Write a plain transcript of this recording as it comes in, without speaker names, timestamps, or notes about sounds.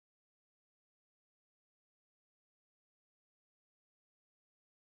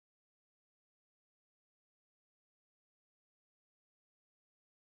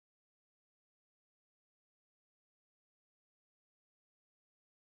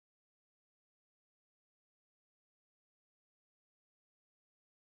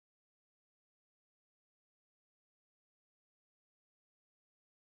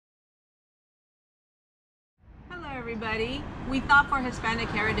everybody. We thought for Hispanic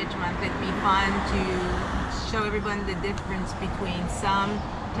Heritage Month it'd be fun to show everyone the difference between some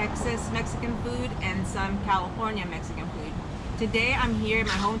Texas Mexican food and some California Mexican food. Today I'm here in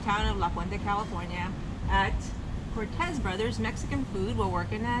my hometown of La Puente, California at Cortez Brothers Mexican Food, where we're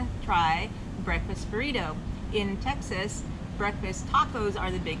gonna try breakfast burrito. In Texas, breakfast tacos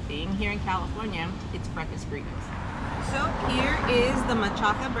are the big thing. Here in California, it's breakfast burritos. So here is the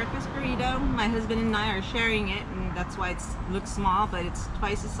machaca breakfast burrito. My husband and I are sharing it, and that's why it looks small, but it's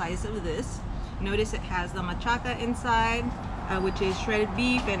twice the size of this. Notice it has the machaca inside, which is shredded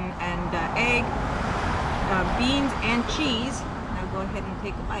beef and egg, beans and cheese. Now go ahead and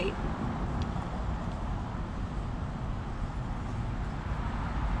take a bite.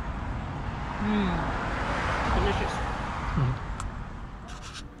 Delicious.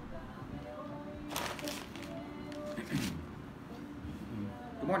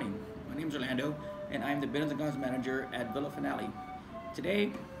 Good morning, my name is Orlando and I'm the Business and Guns Manager at Villa Finale.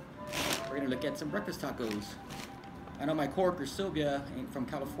 Today, we're going to look at some breakfast tacos. I know my coworker Sylvia from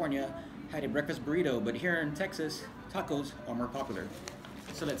California had a breakfast burrito, but here in Texas, tacos are more popular.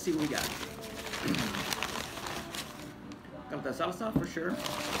 So let's see what we got. Got the salsa for sure.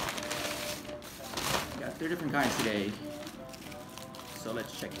 We got 3 different kinds today. So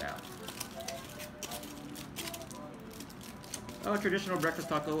let's check it out. A traditional breakfast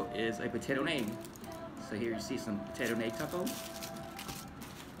taco is a potato and egg. So here you see some potato and egg taco.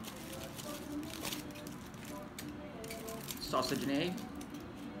 Sausage and egg.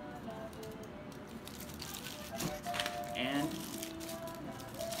 And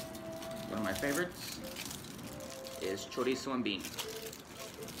one of my favorites is chorizo and bean.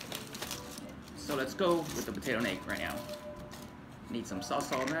 So let's go with the potato and egg right now. Need some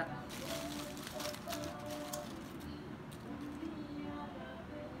salsa on that.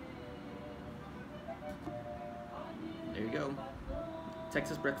 There you go.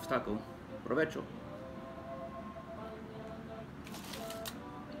 Texas breakfast taco. Provecho.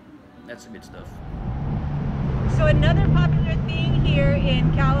 That's the good stuff. So another popular thing here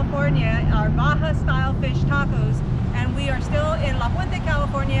in California are Baja style fish tacos, and we are still in La Puente,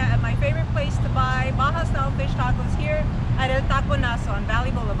 California, at my favorite place to buy Baja style fish tacos here at El Taconazo on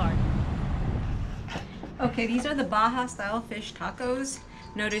Valley Boulevard. Okay, these are the Baja style fish tacos.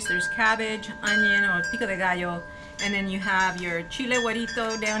 Notice there's cabbage, onion, or pico de gallo, and then you have your chile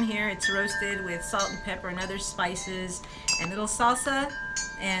guarito down here. It's roasted with salt and pepper and other spices and little salsa,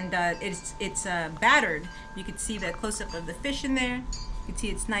 and it's battered. You can see the close-up of the fish in there. You can see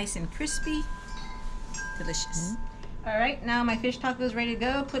it's nice and crispy. Delicious. All right, now my fish taco is ready to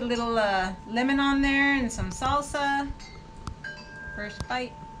go. Put a little lemon on there and some salsa. First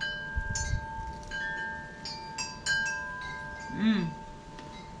bite.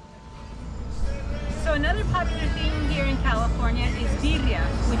 So another popular thing here in California is birria,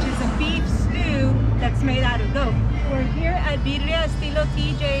 which is a beef stew that's made out of goat. We're here at Birria Estilo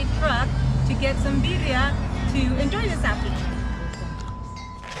TJ Truck to get some birria to enjoy this afternoon.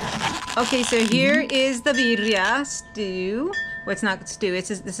 Okay, so here is the birria stew. Well, it's not stew.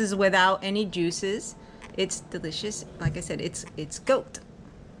 This is without any juices. It's delicious. Like I said, it's goat.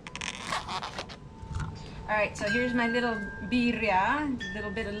 All right, so here's my little birria. A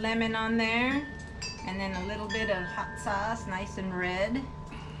little bit of lemon on there. And then a little bit of hot sauce, nice and red.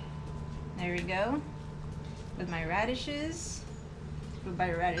 There we go. With my radishes. With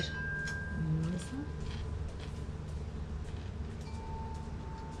my radish.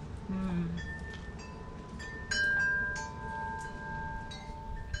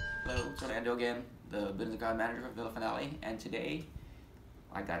 Hello, it's Orlando again, the Business Guide Manager of Villa Finale, and today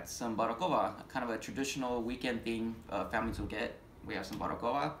I got some barbacoa, kind of a traditional weekend thing families will get. We have some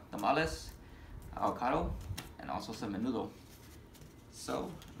barbacoa, tamales, avocado, and also some menudo. So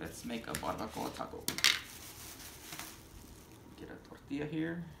let's make a barbacoa taco. Get a tortilla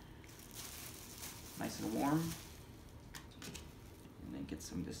here, nice and warm, and then get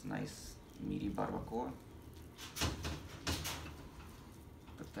some this nice meaty barbacoa.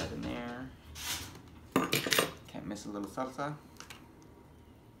 Put that in there. Can't miss a little salsa.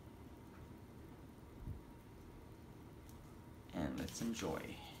 And let's enjoy.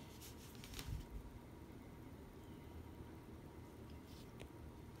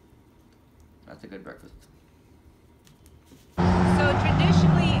 That's a good breakfast. So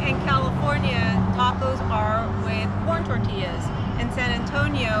traditionally in California, tacos are with corn tortillas. In San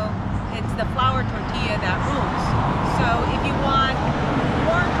Antonio, it's the flour tortilla that rules. So if you want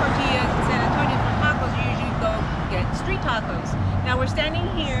corn tortillas in San Antonio for tacos, you usually go get street tacos. Now we're standing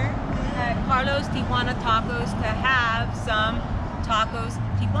here at Carlos Tijuana Tacos to have some tacos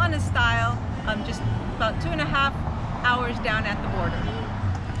Tijuana style, just about 2.5 hours down at the border.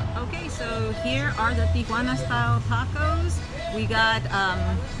 Okay, so here are the Tijuana style tacos. We got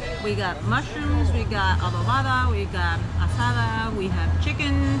mushrooms, we got adobada, we got asada, we have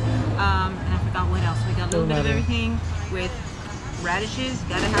chicken, and I forgot what else. We got a little bit of everything with radishes.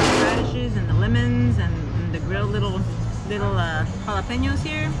 Gotta have the radishes and the lemons and the grilled little jalapenos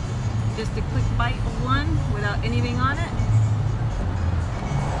here. Just a quick bite of one without anything on it.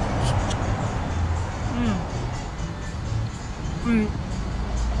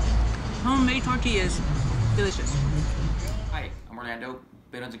 Homemade tortillas, delicious. Hi, I'm Orlando,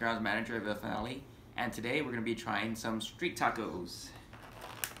 Business and Grounds Manager at Villa Finale, and today we're going to be trying some street tacos.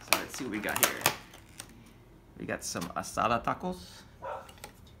 So let's see what we got here. We got some asada tacos,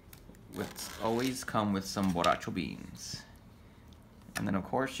 which always come with some borracho beans. And then of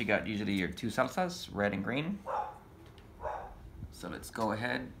course you got usually your two salsas, red and green. So let's go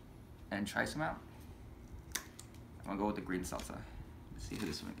ahead and try some out. I'm gonna go with the green salsa. Let's see how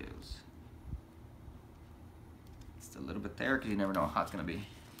this one goes. Just a little bit there because you never know how hot it's gonna be.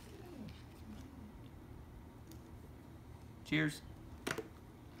 Cheers.